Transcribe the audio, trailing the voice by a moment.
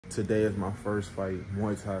Today is my first fight,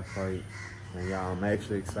 Muay Thai fight. And y'all, I'm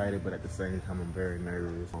actually excited, but at the same time, I'm very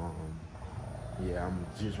nervous. Yeah, I'm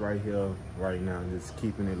just right here, right now, just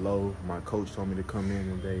keeping it low. My coach told me to come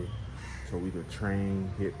in today so we could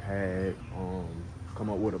train, hit pad, come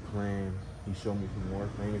up with a plan. He showed me some more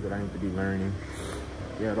things that I need to be learning.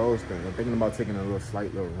 Yeah, those things. I'm thinking about taking a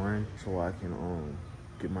slight little run so I can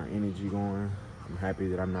get my energy going. I'm happy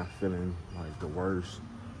that I'm not feeling like the worst.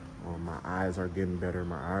 My eyes are getting better.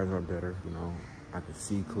 My eyes are better. You know, I can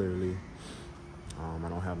see clearly. I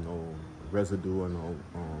don't have no residue or no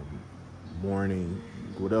morning,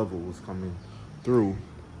 whatever was coming through.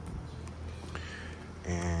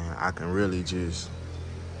 And I can really just,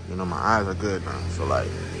 you know, my eyes are good now. So like,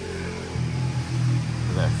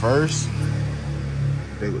 at first,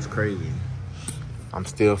 it was crazy. I'm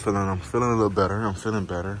feeling a little better. I'm feeling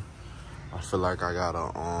better. I feel like I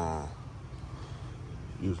gotta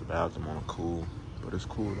use the bathroom on a cool, but it's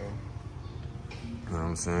cool though. You know what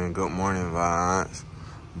I'm saying? Good morning vibes,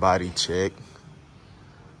 body check.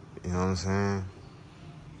 You know what I'm saying?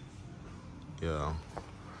 Yeah,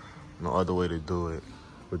 no other way to do it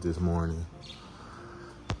with this morning.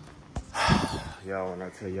 Y'all, when I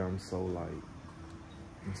tell you I'm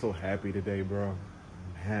so happy today, bro. I'm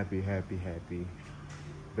happy.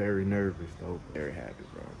 Very nervous though. Very happy,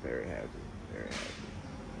 bro. Very happy.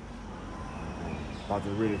 About to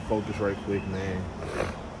really focus right quick, man.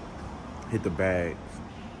 Hit the bags.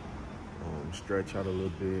 Stretch out a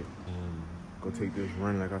little bit. Go take this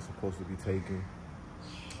run like I'm supposed to be taking.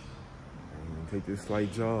 And take this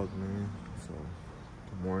slight jog, man. So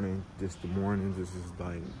the morning, this is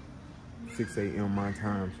like 6 a.m. my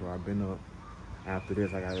time. So I've been up. After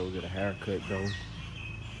this, I gotta go get a haircut though.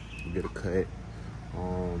 Get a cut.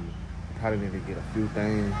 Probably need to get a few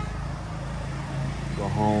things. Go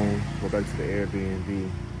home, go back to the Airbnb,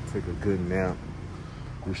 take a good nap,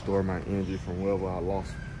 restore my energy from whatever I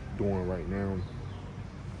lost doing right now.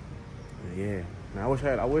 And yeah, man, I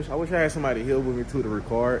wish I had somebody here with me too to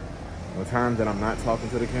record the times that I'm not talking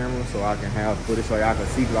to the camera, so I can have footage so y'all can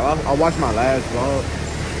see. Cause I watched my last vlog,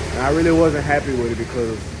 and I really wasn't happy with it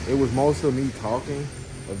because it was most of me talking,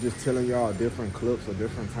 of just telling y'all different clips of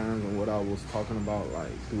different times and what I was talking about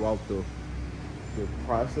like throughout the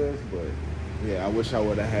process. But yeah, I wish I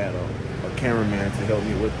would have had a cameraman to help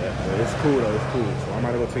me with that. But it's cool though, it's cool. So I'm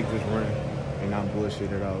about to go take this run and not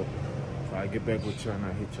bullshit it out. So I get back with y'all and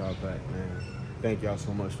I hit y'all back, man. Thank y'all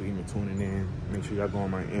so much for even tuning in. Make sure y'all go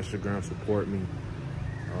on my Instagram, support me.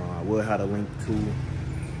 I will have a link to,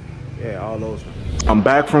 yeah, all those things. I'm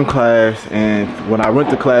back from class, and when I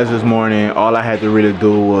went to class this morning, all I had to really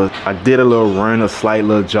do was I did a little run, a slight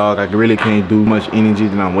little jog. I really can't do much energy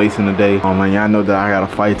that I'm wasting today. Man, y'all know that I got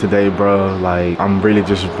a fight today, bro. Like, I'm really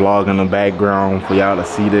just vlogging the background for y'all to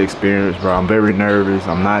see the experience, bro. I'm very nervous.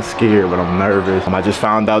 I'm not scared, but I'm nervous. I just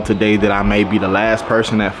found out today that I may be the last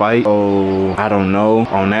person that fight. So I don't know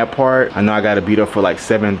on that part. I know I gotta be there for like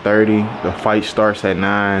 7:30. The fight starts at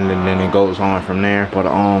 9, and then it goes on from there. But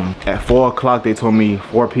at 4 o'clock, they told me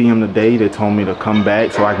 4 p.m. today, they told me to come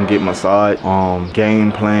back so I can get massage.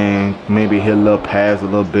 Game plan, maybe hit a little pads a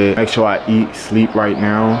little bit. Make sure I eat, sleep right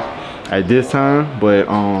now at this time. But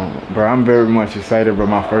bro, I'm very much excited for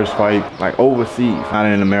my first fight, like overseas, not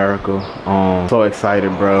in America. So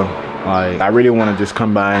excited, bro. Like, I really want to just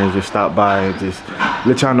come by and just stop by and just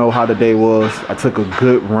let y'all know how the day was. I took a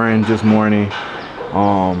good run this morning.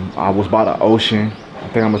 I was by the ocean.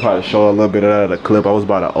 I think I'm gonna try to show a little bit of the clip. I was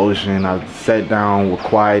by the ocean. I sat down with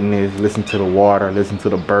quietness, listened to the water, listened to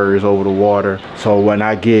the birds over the water. So when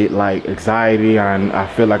I get like anxiety, I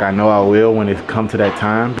feel like I know I will when it comes to that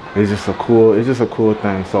time. It's just a cool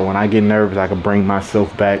thing. So when I get nervous, I can bring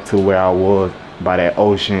myself back to where I was by that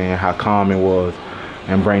ocean and how calm it was,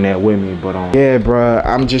 and bring that with me. But yeah, bro,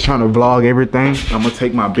 I'm just trying to vlog everything. I'm gonna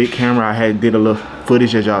take my big camera. I did a little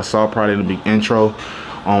footage that y'all saw probably in the big intro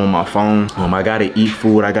on my phone. I gotta eat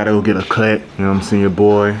food. I gotta go get a cut. You know what I'm saying, your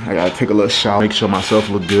boy. I gotta take a little shower, make sure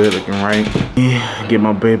myself look good, looking right. Yeah, get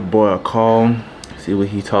my baby boy a call. See what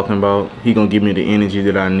he talking about. He gonna give me the energy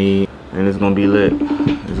that I need, and it's gonna be lit.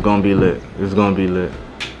 It's gonna be lit. It's gonna be lit.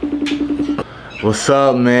 What's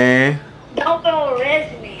up, man? Don't go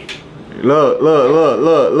arrest me. Look.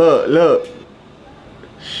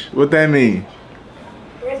 What that mean?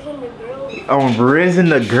 Raising the girls. I'm raising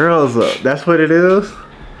the girls up. That's what it is?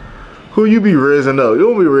 Who you be raising up? You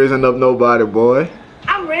don't be raising up nobody, boy.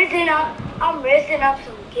 I'm raising up some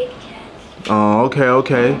Kit Kats. Oh,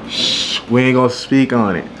 okay. Shh, we ain't gonna speak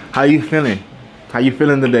on it. How you feeling? How you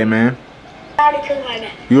feeling today, man? I already took my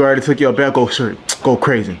nap. You already took your back. Go straight. Go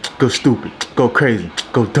crazy. Go stupid. Go crazy.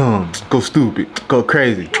 Go dumb. Go stupid. Go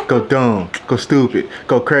crazy. Go dumb. Go stupid.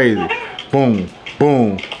 Go crazy. Boom.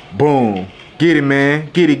 Boom. Boom. Get it, man.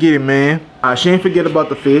 Get it, man. She ain't forget about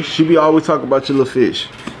the fish. She be always talking about your little fish.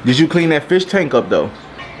 Did you clean that fish tank up though?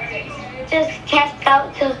 Just test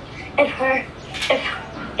out to if her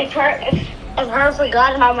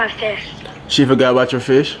forgot about my fish. She forgot about your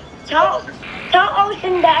fish? Tell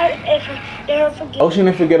Ocean that if they forget. Ocean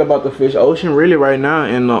didn't forget about the fish. Ocean really right now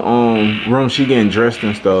in the room, she getting dressed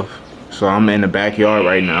and stuff. So I'm in the backyard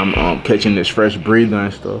right now. I'm catching this fresh breather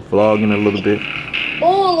and stuff, vlogging a little bit.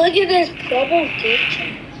 Oh, look at this bubble ditch.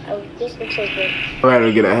 Oh, this looks so good. I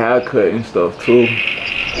gotta get a haircut and stuff too.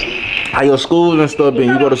 How your schools and stuff been?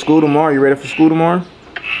 You go to school tomorrow? You ready for school tomorrow?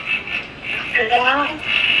 Yeah.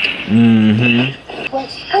 Mm-hmm. Well,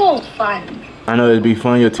 school's fun. I know it'd be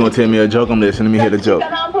fun. You're gonna tell me a joke. I'm listening. Let me hear the joke.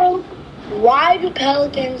 Why do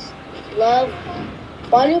pelicans love fish?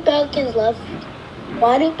 Why do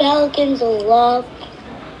pelicans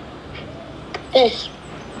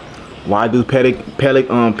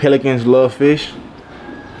love fish?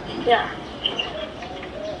 Yeah.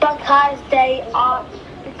 Because they are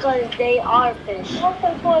fish.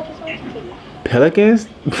 Pelicans?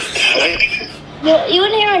 You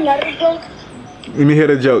want to hear another joke? Let me hear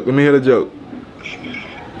the joke. Let me hear the joke.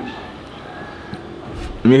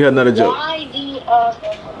 Let me hear another joke. Why the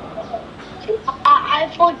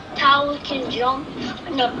Eiffel Tower can jump?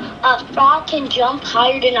 No, a frog can jump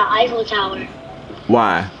higher than an Eiffel Tower.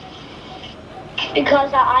 Why?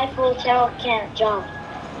 Because the Eiffel Tower can't jump.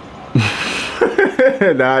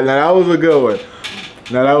 Nah, that was a good one.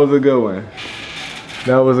 Nah, that was a good one.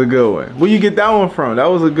 That was a good one. Where you get that one from? That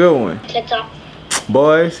was a good one. TikTok.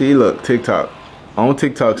 Boy, see, look, TikTok. On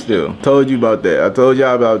TikTok still. Told you about that. I told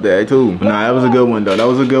y'all about that too. Nah, that was a good one though. That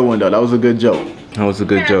was a good one though. That was a good joke. That was a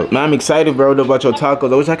good joke. Man, I'm excited, bro, about your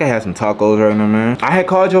tacos. I wish I could have some tacos right now, man. I had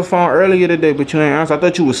called your phone earlier today, but you ain't answer. I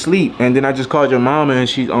thought you was asleep, and then I just called your mama, and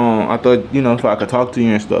she, I thought, you know, if I could talk to you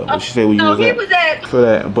and stuff. But she said where you was at. For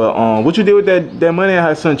that. But what you did with that money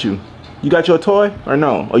I sent you? You got your toy or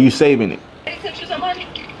no? Or you saving it? I sent you some money.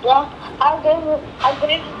 Well, I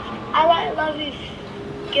love you.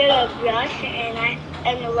 Get a brush, and I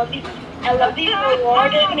love you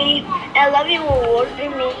rewarded me. I love you rewarded me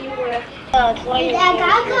with 20. Yeah,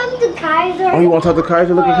 I come to Kaiser. Oh, you want to talk to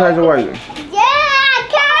Kaiser? Look at Kaiser White. Yeah,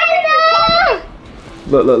 Kaiser.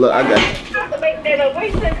 Look, I got it.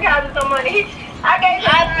 We sent Kaiser some money. I gave her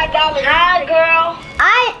 $5. Hi, girl.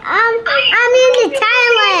 I'm in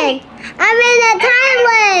Thailand. I'm in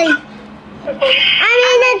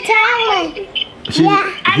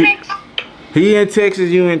Thailand. He in Texas,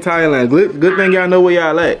 you in Thailand. Good thing y'all know where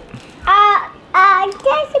y'all at.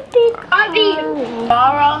 That's a big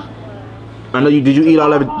Laura. I know you. Did you eat all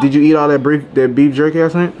that beef jerky I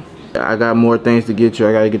sent? I got more things to get you.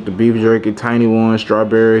 I gotta get the beef jerky, tiny one,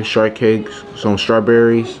 strawberry shortcakes, some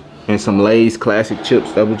strawberries, and some Lay's classic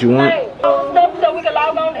chips. That what you want? So we can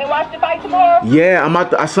log on and watch the fight tomorrow. Yeah,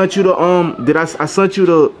 I sent you the I sent you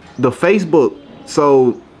the Facebook.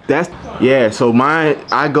 So that's so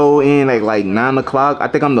I go in at like 9 o'clock. I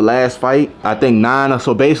think I'm the last fight. I think 9,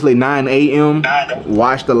 so basically 9 a.m.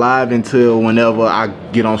 Watch the live until whenever I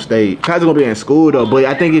get on stage. Kai's gonna be in school though, but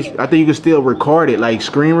I think you can still record it, like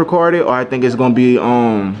screen record it, or I think it's gonna be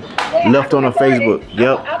left on the Facebook.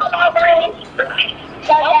 Yep.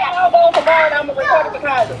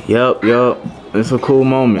 Yep. It's a cool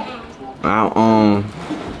moment.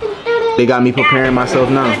 They got me preparing myself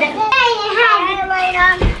now.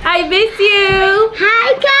 I miss you.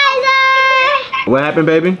 Hi, Kaiser. What happened,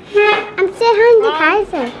 baby? I'm saying hi to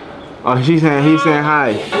Kaiser. Oh, he's saying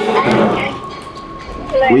hi.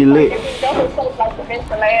 We lit.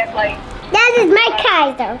 That is my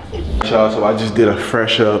Kaiser. Y'all, so I just did a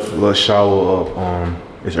fresh up little shower up.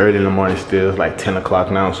 It's early in the morning still. It's like 10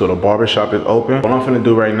 o'clock now, so the barbershop is open. What I'm finna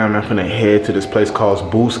do right now, I'm finna head to this place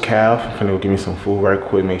called BOOTCAMP. I'm finna go give me some food right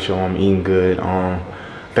quick, make sure I'm eating good. I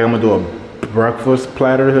think I'm gonna do a breakfast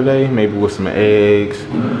platter today, maybe with some eggs,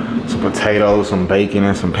 some potatoes, some bacon,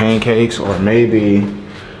 and some pancakes, or maybe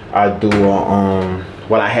I do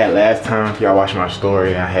what I had last time. If y'all watched my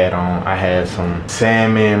story, I had some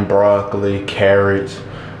salmon, broccoli, carrots,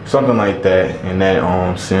 something like that in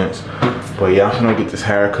that sense. But yeah, I'm gonna get this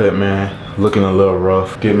haircut, man. Looking a little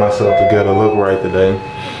rough. Get myself together, look right today.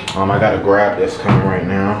 I got a grab that's coming right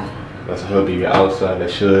now. That's a hubby outside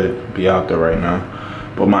that should be out there right now.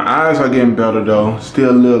 But my eyes are getting better though. Still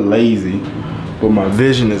a little lazy, but my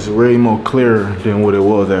vision is way more clearer than what it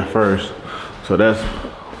was at first. So that's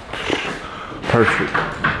perfect.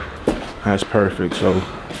 That's perfect. So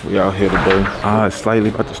We out here today. It's slightly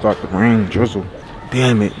about to start to rain, drizzle.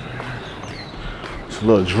 Damn it. It's a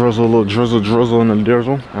little drizzle in the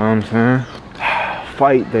drizzle. You know what I'm saying?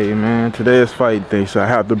 Fight day, man. Today is fight day, so I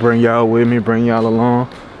have to bring y'all with me, bring y'all along.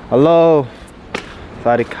 Hello.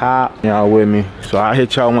 Sorry, cop. Y'all with me. So I'll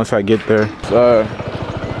hit y'all once I get there.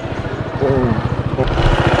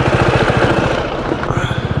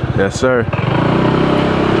 Yes, sir.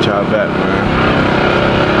 Get y'all back, man.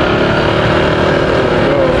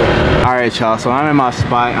 Alright, y'all, so I'm at my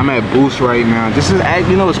spot. I'm at Boots right now. This is,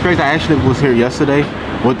 you know what's crazy? I actually was here yesterday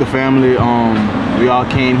with the family. We all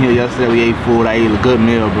came here yesterday. We ate food. I ate a good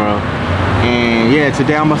meal, bro. And yeah,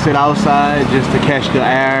 today I'm gonna sit outside just to catch the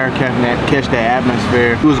air, catch that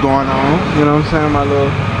atmosphere. What's going on? You know what I'm saying? My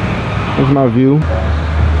little, that's my view.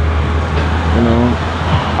 You know,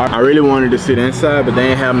 I really wanted to sit inside, but they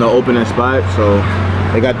ain't have no opening spot, so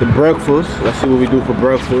they got the breakfast. Let's see what we do for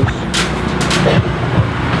breakfast.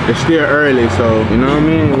 It's still early, so you know what I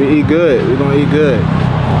mean? We eat good. We're gonna eat good.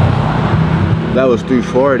 That was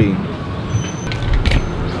 $3.40.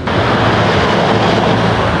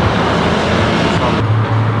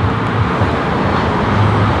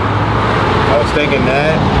 I was thinking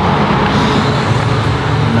that.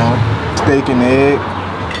 No. Steak and egg.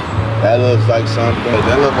 That looks like something.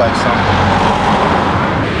 That looks like something.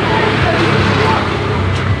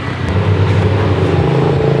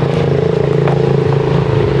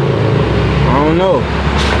 I don't know.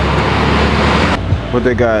 What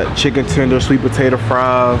they got? Chicken tender, sweet potato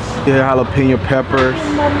fries, jalapeno peppers,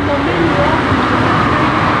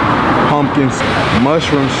 pumpkins,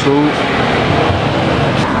 mushroom soup.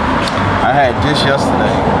 I had this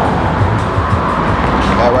yesterday.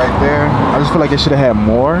 That right there. I just feel like it should have had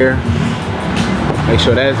more. Make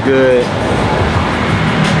sure that's good.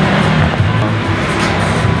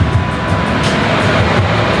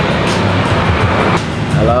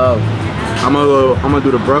 Hello. I'm gonna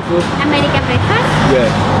do the breakfast. American breakfast?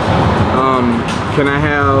 Yes. Can I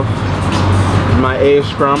have my eggs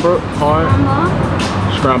scrambled hard?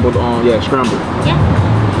 Scrambled yeah, scrambled. Yeah.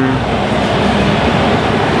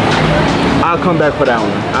 I'll come back for that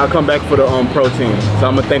one. I'll come back for the protein. So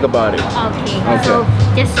I'm gonna think about it. Okay. So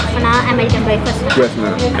just for now, American breakfast. Yes,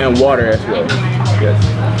 ma'am. And water as well. Yes.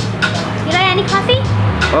 You like any coffee?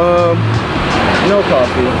 No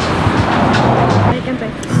coffee. American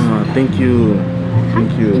breakfast. Thank you.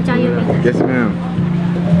 Thank you. Enjoy your breakfast. Yes, ma'am.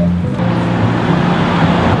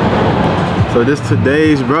 So this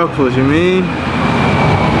today's breakfast, you mean?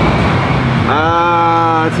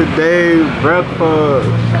 Today's breakfast.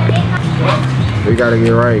 We gotta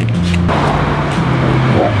get right.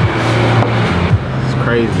 It's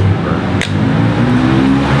crazy, bro.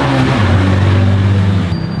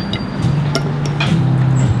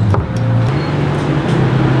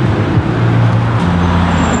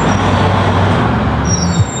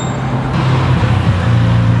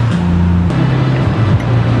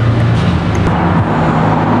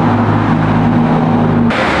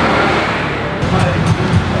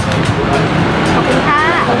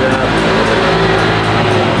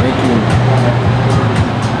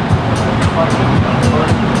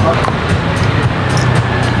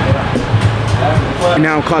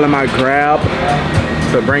 Now I'm calling my Grab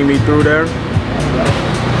to bring me through there.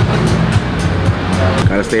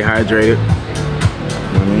 Gotta stay hydrated. You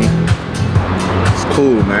know what I mean? It's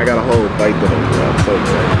cool, man. I got a whole bite though, bro. I'm so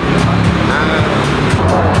excited.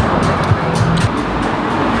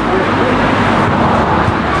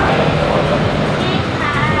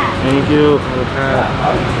 Thank you for the crab.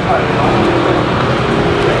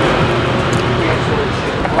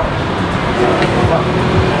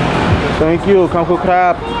 Thank you, come for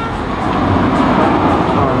crab.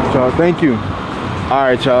 Alright, y'all, thank you.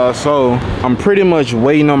 Alright, y'all, so I'm pretty much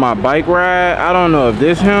waiting on my bike ride. I don't know if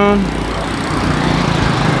this him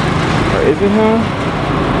or is it him?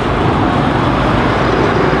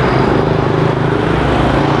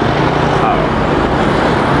 Oh.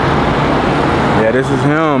 Yeah, this is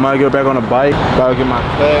him. I'll get back on the bike. Gotta get my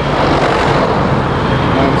cut. You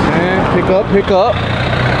know what I'm saying? Pick up.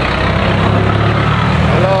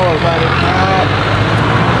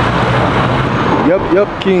 Yep,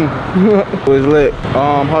 King. It was lit.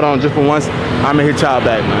 Hold on, just for once, I'm gonna hit y'all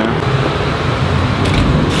back, man.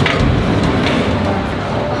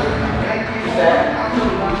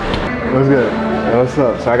 What's good? What's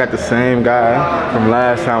up? So I got the same guy from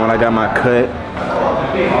last time when I got my cut.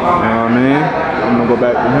 You know what I mean? I'm gonna go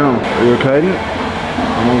back to him. Are you okay?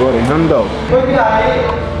 I'm gonna go to him though.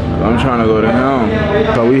 I'm trying to go to him.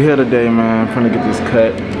 So we here today, man. I'm trying to get this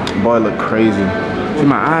cut. Boy, look crazy. See,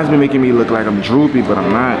 my eyes been making me look like I'm droopy, but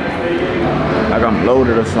I'm not. Like I'm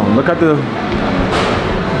loaded or something. Look at the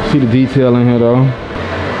See the detail in here though.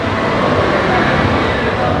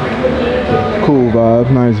 Cool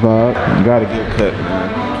vibe, nice vibe. You gotta get cut,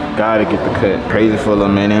 man. Gotta get the cut. Crazy for a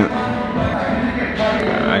little minute.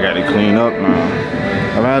 I gotta clean up,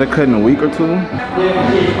 man. I've had a cut in a week or two.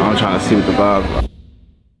 I'm trying to see what the vibe is.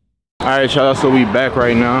 Alright, y'all, so we back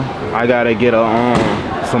right now. I gotta get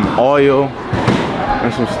some oil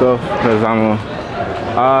and some stuff because I'm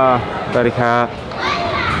very hot.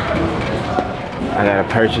 I gotta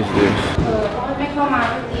purchase this.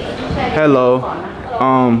 Hello.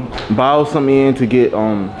 Borrow something in to get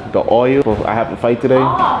the oil. I have to fight today.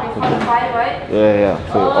 Yeah.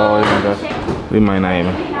 So oil and that. We might not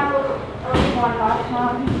even.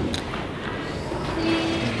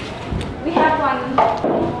 We have one.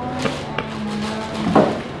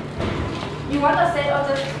 You want a set of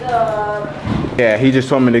the? Yeah, he just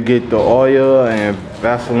told me to get the oil and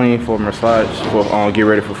Vaseline for massage for get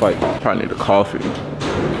ready for fight. Probably need a coffee.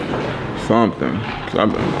 Something. Cause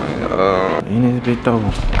I've been like, in this big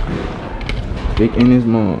though. Big in his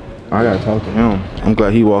mom. I gotta talk to him. I'm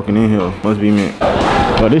glad he walking in here. Must be me.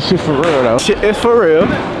 But this shit for real though. Shit is for real.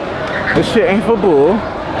 This shit ain't for bull.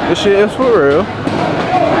 This shit is for real.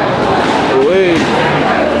 Wait.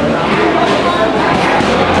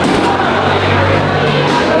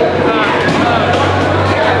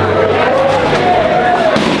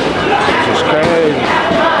 This is crazy.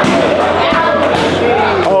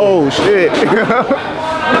 Oh shit.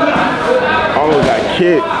 Almost got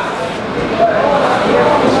kicked.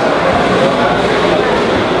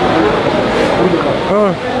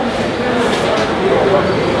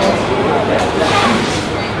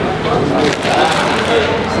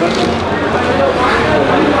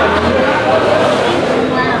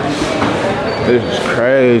 This is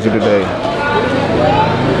crazy today.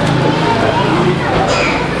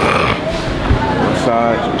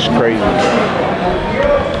 Massage is crazy.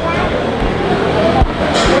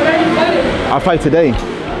 I fight today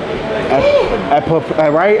at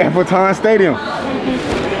Patton Stadium.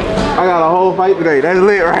 I got a whole fight today. That's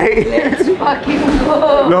lit, right? Let's fucking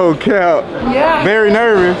go. No cap. Yeah. Very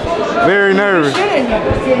nervous. Very nervous.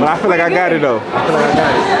 But I feel like I got it though. I feel like I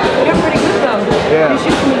got it. You're pretty good though. Yeah. You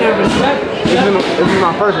shouldn't be nervous. This is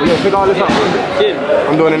my first one. Yeah, pick all this up.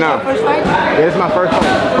 I'm doing it now. First fight? Yeah, this is my first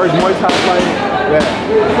fight. First Muay Thai fight. Yeah.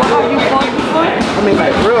 What have you fought before? I mean,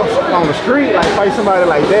 like real on the street, like fight somebody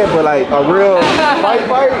like that, but like a real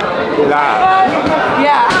fight. Nah.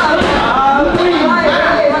 Yeah.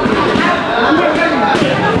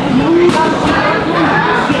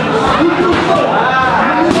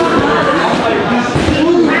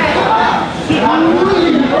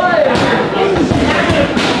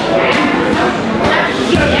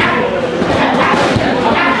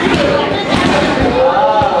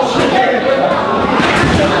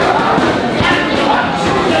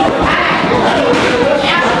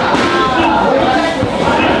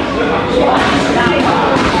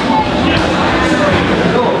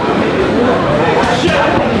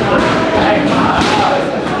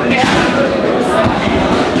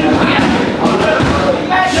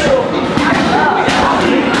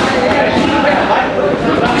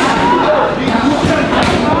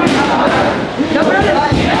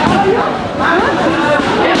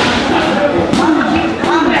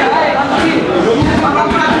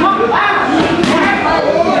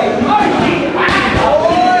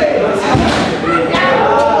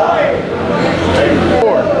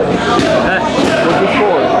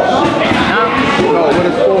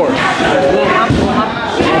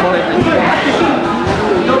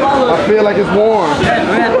 Like it's warm.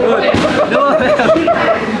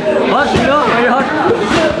 Hot, you know, very hot.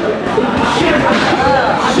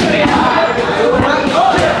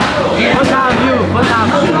 First time view, first time.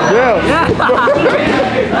 Yeah.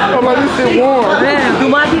 I'm like, this shit warm. Man, too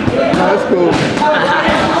much? No, that's cool.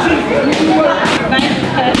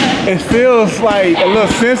 It feels like a little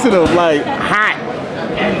sensitive, like hot.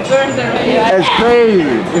 It's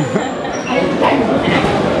crazy.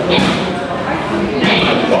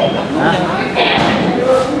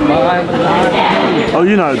 Oh,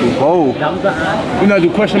 you know how to do both. You know how to do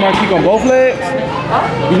question mark kick on both legs?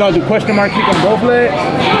 You know how to do question mark kick on both legs?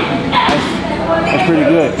 That's pretty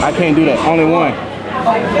good. I can't do that. Only one.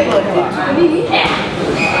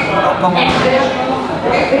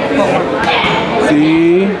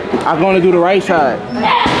 See? I'm going to do the right side.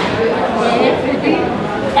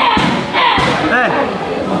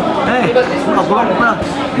 Hey,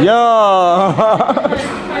 Yo!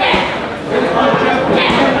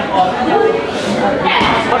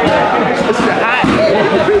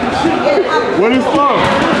 What is fun?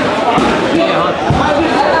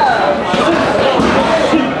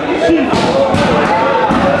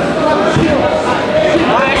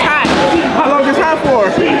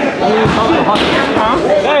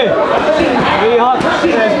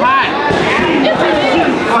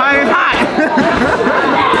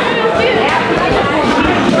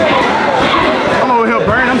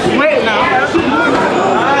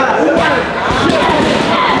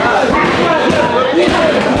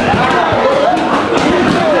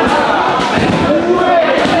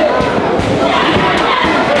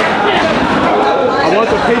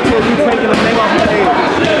 picture of you taking the thing off your head.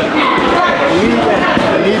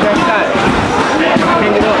 I need that shot.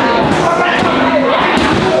 Hang it up.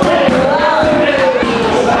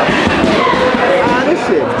 Ah, this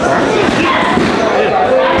shit.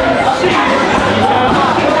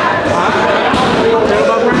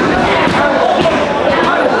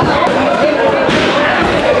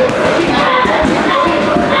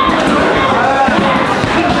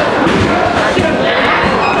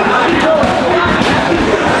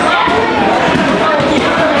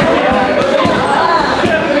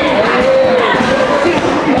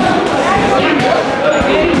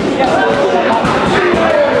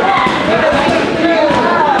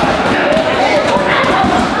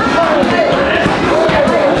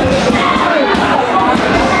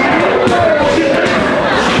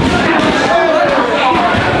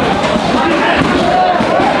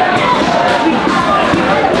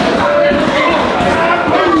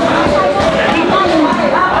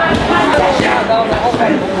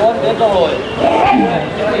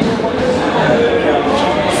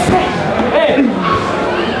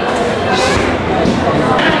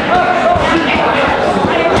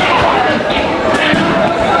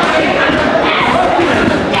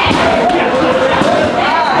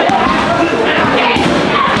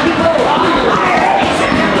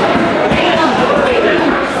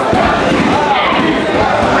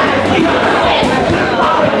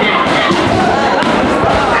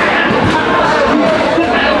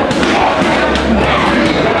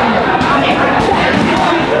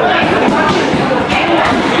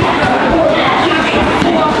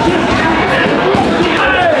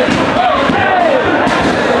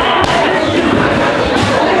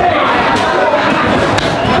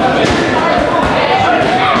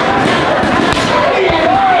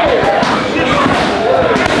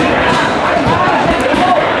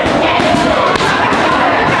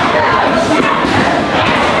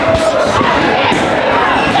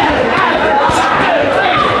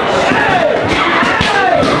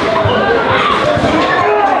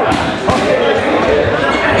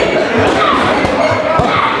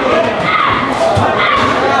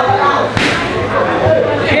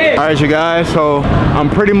 Alright, you guys, so I'm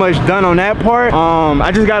pretty much done on that part.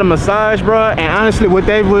 I just got a massage, bro, and honestly what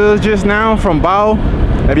that was just now from Bao,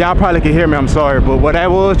 if y'all probably can hear me, I'm sorry, but what that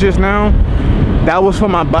was just now, that was for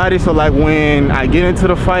my body. So like when I get into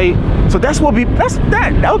the fight, so that's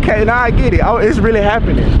that. Okay, now I get it. It's really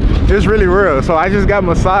happening. It's really real. So I just got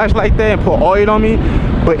massaged like that and put oil on me,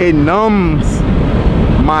 but it numbs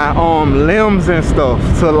my limbs and stuff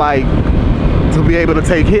to be able to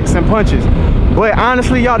take hits and punches. But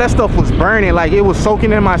honestly, y'all, that stuff was burning. Like, it was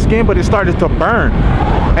soaking in my skin, but it started to burn.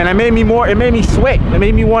 And it made me sweat. It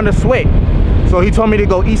made me want to sweat. So he told me to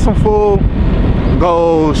go eat some food,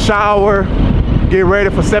 go shower, get ready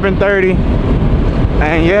for 7:30.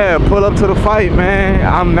 And yeah, pull up to the fight, man.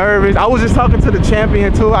 I'm nervous. I was just talking to the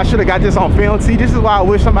champion too. I should have got this on film. See, this is why I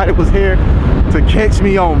wish somebody was here to catch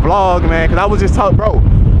me on vlog, man. Cause I was just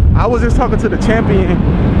talking to the champion.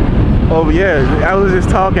 Oh yeah, I was just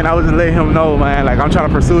talking. I was just letting him know, man, like I'm trying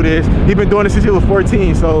to pursue this. He's been doing this since he was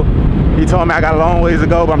 14, so he told me I got a long ways to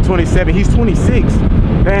go, but I'm 27. He's 26.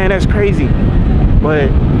 Man, that's crazy.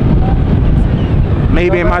 But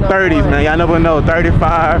maybe in my 30s, man. Y'all never know.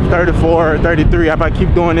 35, 34, 33. If I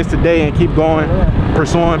keep doing this today and keep going,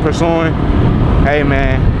 pursuing. Hey,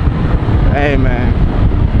 man.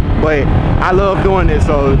 But I love doing this,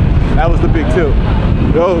 so that was the big tip.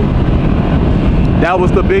 Yo. That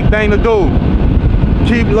was the big thing to do.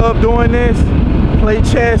 Keep love doing this. Play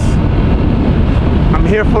chess. I'm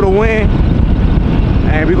here for the win.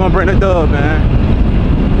 And we're gonna bring the dub, man.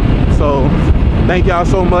 So thank y'all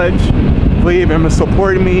so much for even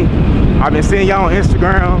supporting me. I've been seeing y'all on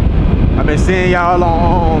Instagram. I've been seeing y'all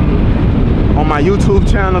on my YouTube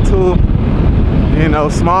channel too. You know,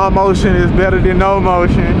 small motion is better than no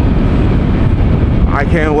motion. I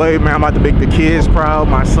can't wait, man. I'm about to make the kids proud.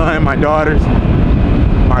 My son, my daughters,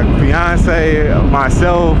 my fiance,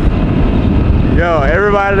 myself. Yo,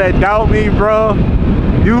 everybody that doubt me, bro,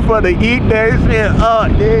 you for to eat that shit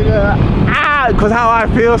up, nigga. Cause how I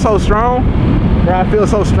feel so strong, bro. I feel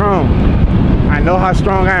so strong. I know how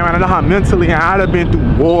strong I am. I know how mentally I'd have been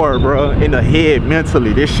through war, bro. In the head,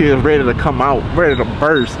 mentally. This shit is ready to come out, ready to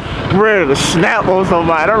burst, ready to snap on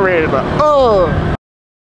somebody. I'm ready to,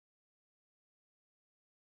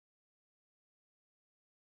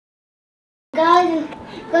 Guys,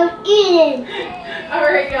 go eating.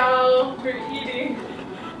 Alright, y'all, we're eating.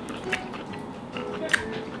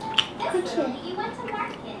 You went to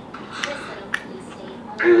market.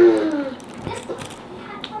 This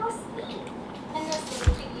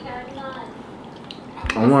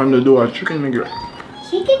I want him to do a chicken nugget.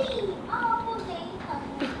 Chicken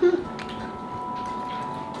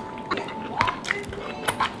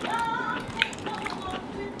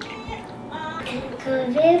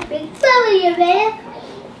this big belly, man.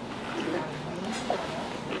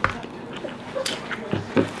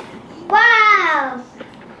 Wow!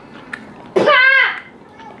 Pop!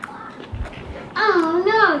 Oh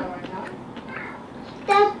no!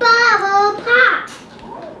 The bubble pop!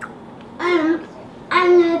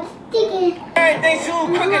 I'm not sticking. Everything too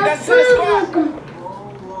crooked, that's to the squad.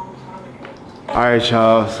 Alright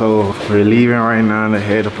y'all, so we're leaving right now to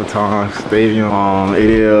head to Patong Stadium. It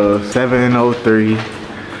is 7:03.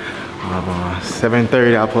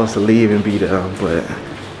 7:30 I'm supposed to leave and be there, but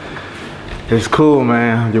it's cool,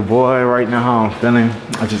 man. Your boy right now, how I'm feeling.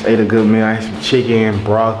 I just ate a good meal. I had some chicken,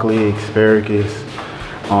 broccoli, asparagus.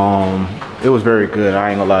 It was very good.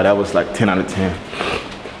 I ain't gonna lie, that was like 10 out of 10.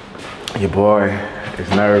 Your boy is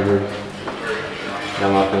nervous.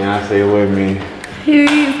 Got my fiance with me.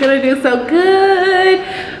 He's gonna do so good.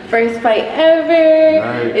 First fight ever.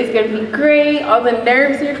 Right. It's gonna be great. All the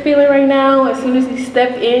nerves you're feeling right now, as soon as you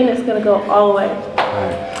step in, it's gonna go all the way.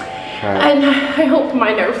 Right. And I hope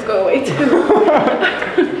my nerves go away too.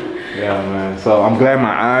 Yeah, man. So I'm glad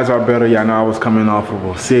my eyes are better. Y'all know I was coming off of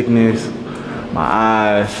a sickness. My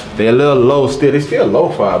eyes, they're a little low still. They still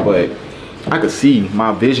low-fi, but I could see.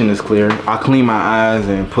 My vision is clear. I clean my eyes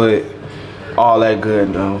and put all that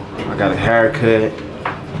good though. I got a haircut.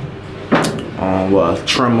 Well,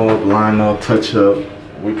 trim up, line up, touch up.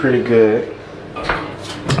 We pretty good.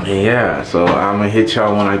 Yeah, so I'm gonna hit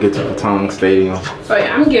y'all when I get to Patong Stadium. Oh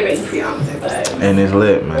yeah, I'm giving fiance vibes. And it's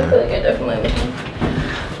lit, I man. feel like I definitely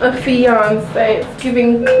a fiance. It's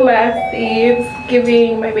giving classy. It's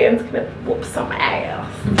giving my man's gonna whoop some ass.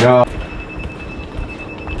 Yo.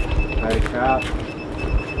 Hey, Kyle.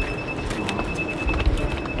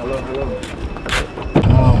 Hello, hello. Good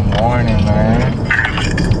morning, man.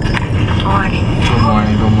 Morning. Good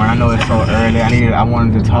morning, good morning. I know it's so early. I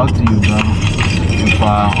wanted to talk to you, bro. If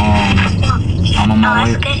I'm on my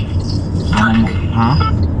way. Okay. Huh?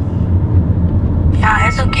 Nah,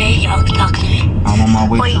 it's okay. Y'all can talk to me. I'm on my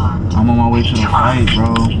way. I'm on my way to the fight,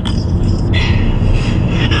 bro.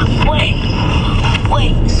 Wait.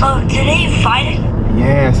 So today you fighting?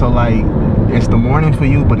 Yeah. So like, it's the morning for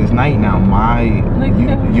you, but it's night now.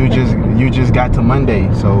 You just got to Monday,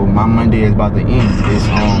 so my Monday is about to end. It's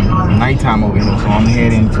nighttime over here, so I'm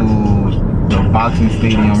heading to the boxing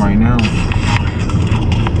stadium right now.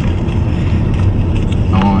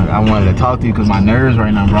 I wanted to talk to you because my nerves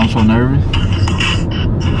right now, bro. I'm so nervous.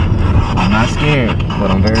 I'm not scared,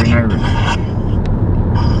 but I'm very nervous.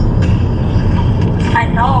 I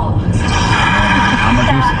know. I'm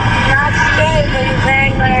Not scared, but you're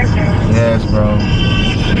very nervous. Yes, bro.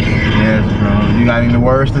 Yes, bro. You got any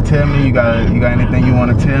words to tell me? You got anything you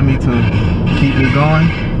want to tell me to keep me going?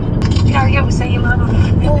 Yeah, you ever say you love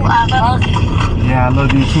me? Oh, I love you. Yeah, I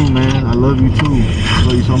love you too, man. I love you too. I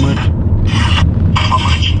love you so much.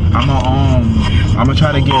 I'm gonna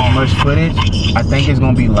try to get as much footage. I think it's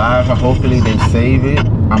gonna be live. Hopefully they save it.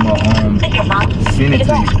 I'm gonna send it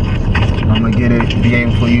to you. I'm gonna get it, be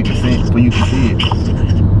able for you to see it.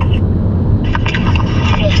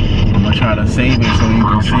 I'm gonna try to save it so you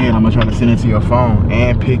can see it. I'm gonna try to send it to your phone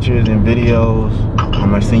and pictures and videos.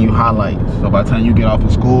 I'm gonna send you highlights. So by the time you get off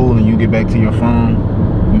of school and you get back to your phone,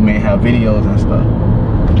 you may have videos and stuff.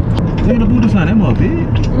 See the Buddha sign, that must big.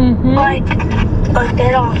 But they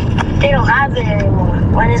don't have it anymore.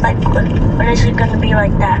 When is it gonna be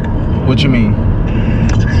like that? What you mean?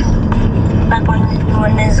 Like when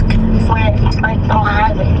it's like don't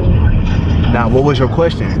have it anymore. Now, what was your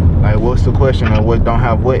question? Like, what's the question? Like, what don't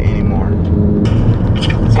have what anymore?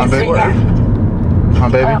 Huh, baby? Huh,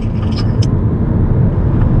 baby?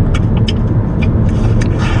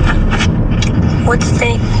 What's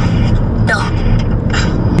the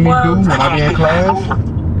You do when I be in class?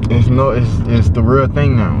 It's the real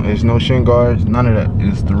thing now. It's no shin guards, none of that.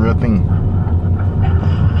 It's the real thing.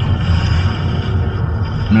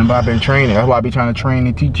 Remember, I've been training. That's why I be trying to train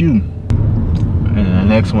and teach you. And the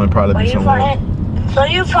next one probably be somewhere else. So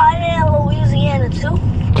you fighting in Louisiana too?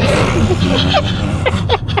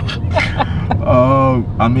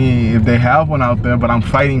 I mean, if they have one out there, but I'm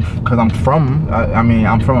fighting because I'm from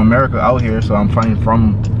America out here, so I'm fighting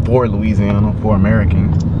for Louisiana, for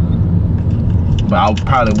Americans. But I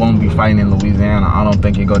probably won't be fighting in Louisiana. I don't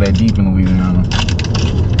think it go that deep in Louisiana.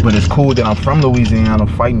 But it's cool that I'm from Louisiana,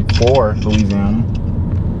 fighting for Louisiana.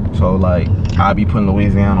 So like, I'll be putting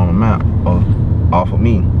Louisiana on the map off of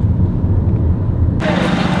me.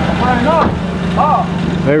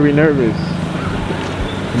 Very nervous.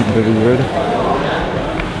 Are you ready?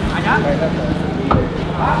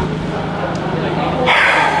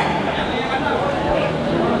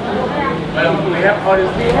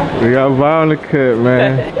 We got violent cut,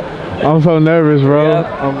 man. I'm so nervous, bro. Yep.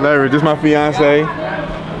 I'm nervous. This is my fiance.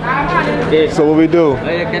 So what we do?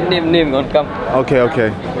 Okay,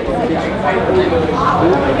 okay.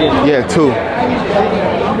 Yeah, 2.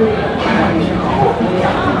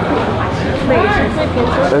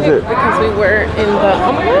 That's it. Because we were in the.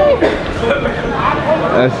 Oh my god.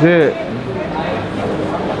 That's it.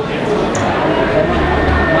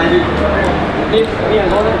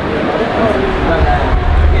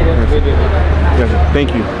 Yes, thank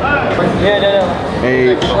you.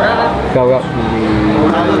 8, 7,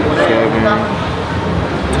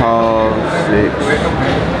 tall, 6,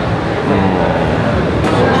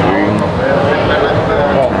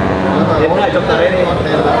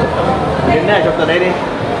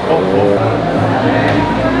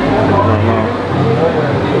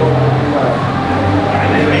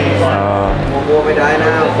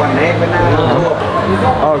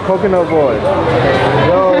 Oh, coconut boy.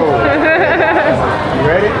 Yo. You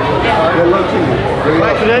ready? Good luck to you.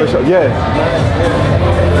 Yes.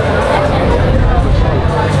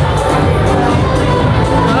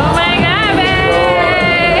 Oh my god,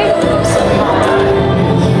 babe!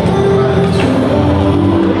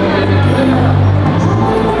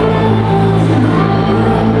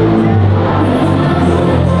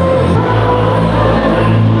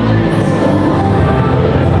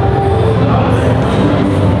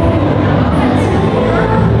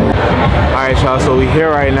 Alright, y'all, so we here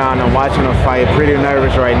right now and I'm watching a fight. Pretty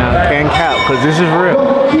nervous right now. Can't cap, because this is real.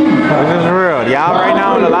 This is real. Y'all right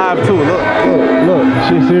now on the live too. Look,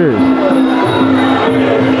 she's serious.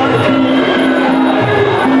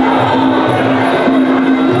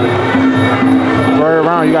 Right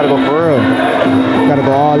around, you gotta go for real. You gotta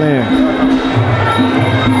go all in.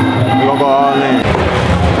 We're gonna go all in.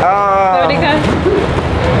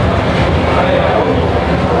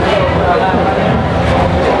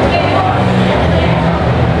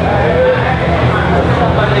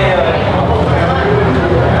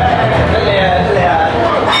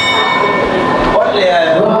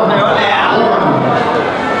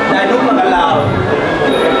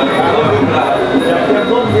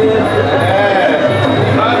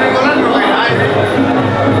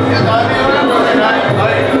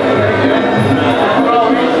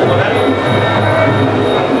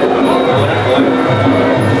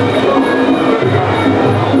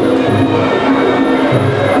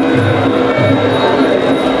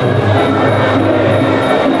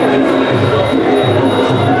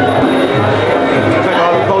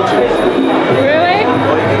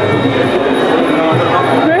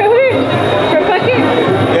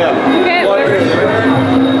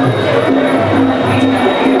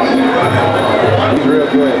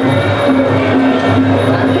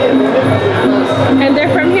 And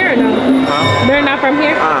they're from here or no? Huh? They're not from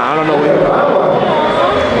here? I don't know where you are.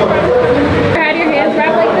 Had your hands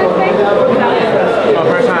wrapped like this thing? No. My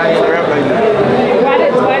first time I wrapped like this. Why do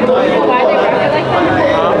you know why they wrap it like that?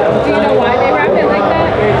 Do you know why they wrap it like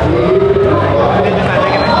that? They're just not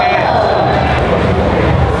taking the cast.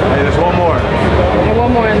 Hey, there's one more. And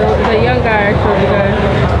one more, the young guy actually good.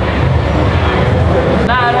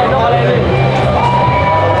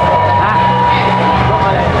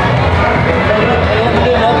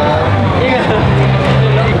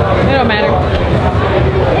 It don't matter.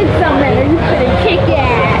 It don't matter. You couldn't kick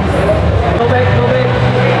ass. Go back.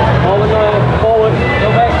 Forward. Go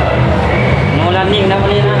back. No running, no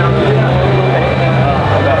running.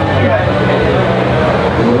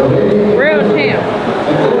 Real champ.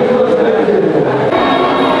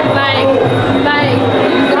 Like, you got it. You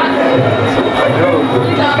got it.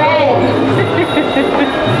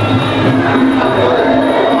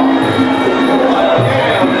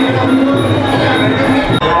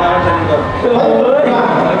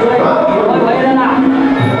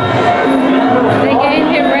 They getting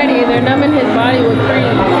him ready. They're numbing his body with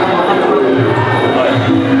cream.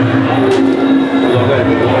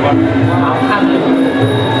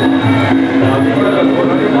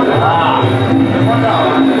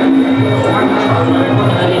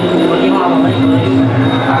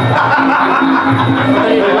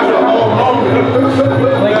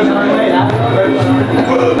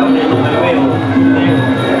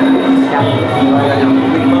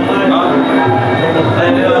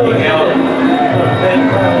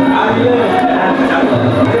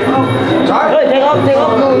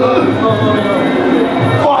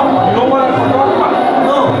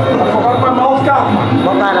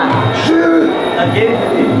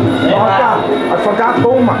 I forgot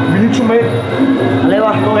home, man. We need to make. I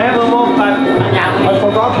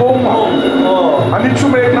forgot home, man. I need to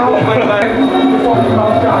make now. I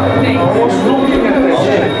was looking at this.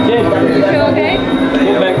 You feel okay?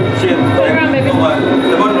 Turn around, baby. You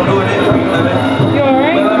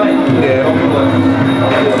alright? Yeah.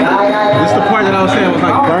 This is the part that I was saying was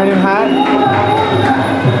like burning hot.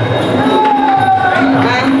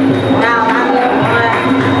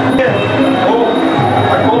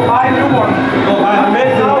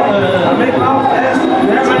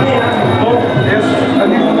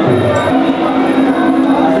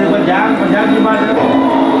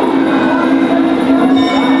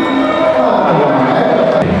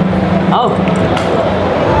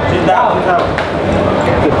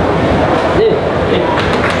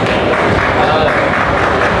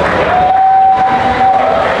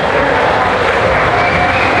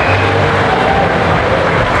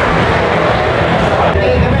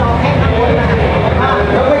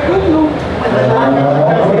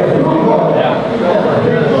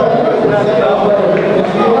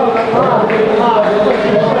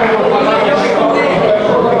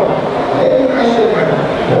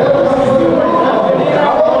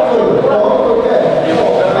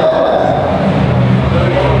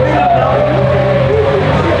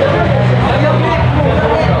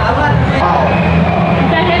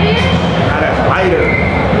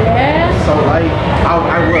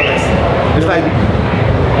 It's like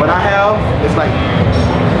what I have is like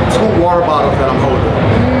 2 water bottles that I'm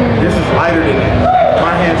holding. This is lighter than that.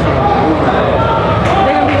 My hands from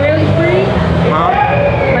They're gonna be really free? Huh?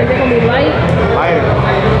 Like they're gonna be light? Lighter.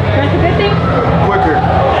 That's a good thing? Quicker.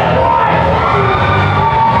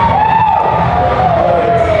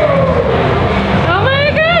 Oh my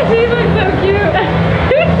gosh, he looks so cute.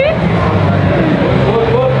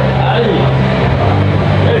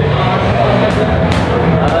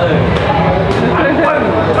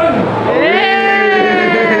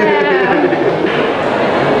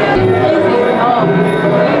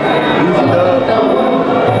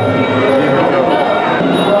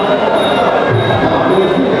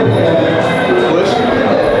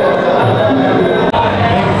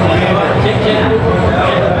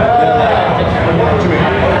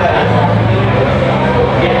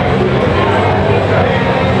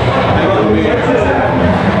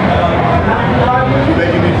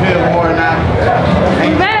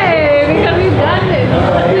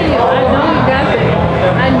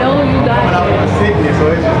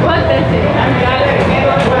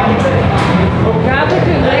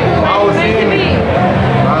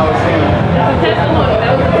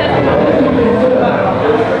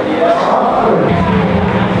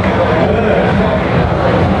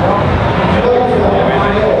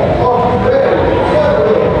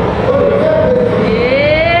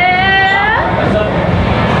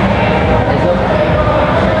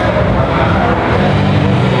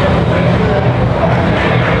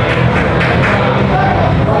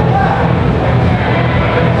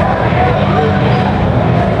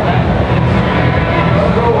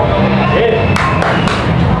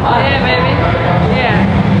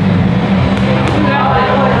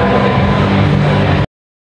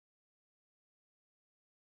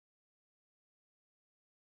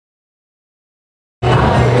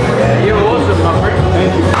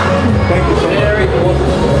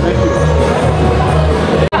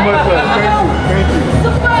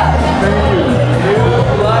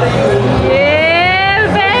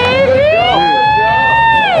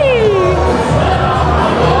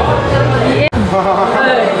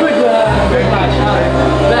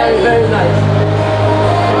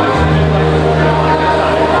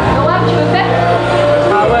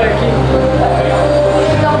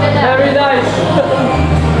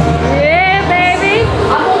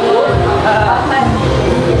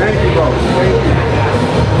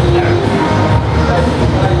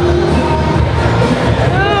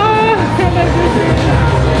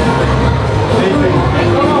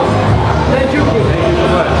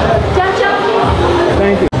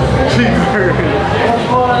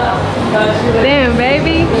 Damn,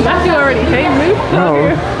 baby. I feel already famous.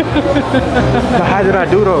 No. How did I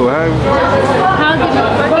do though? How did you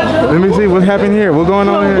fucking... Let me see what's happened here. What's going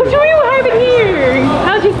on here? What you mean what happened here?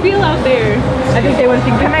 How'd you feel out there? I think they want to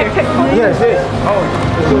see pictures. Yes, yes. Oh,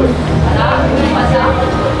 let's do it.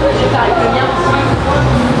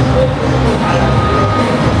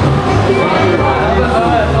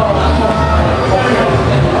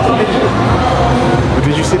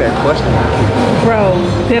 Did you see that question? Bro,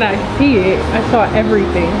 did I see it? I saw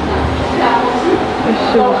everything. This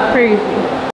shit was crazy.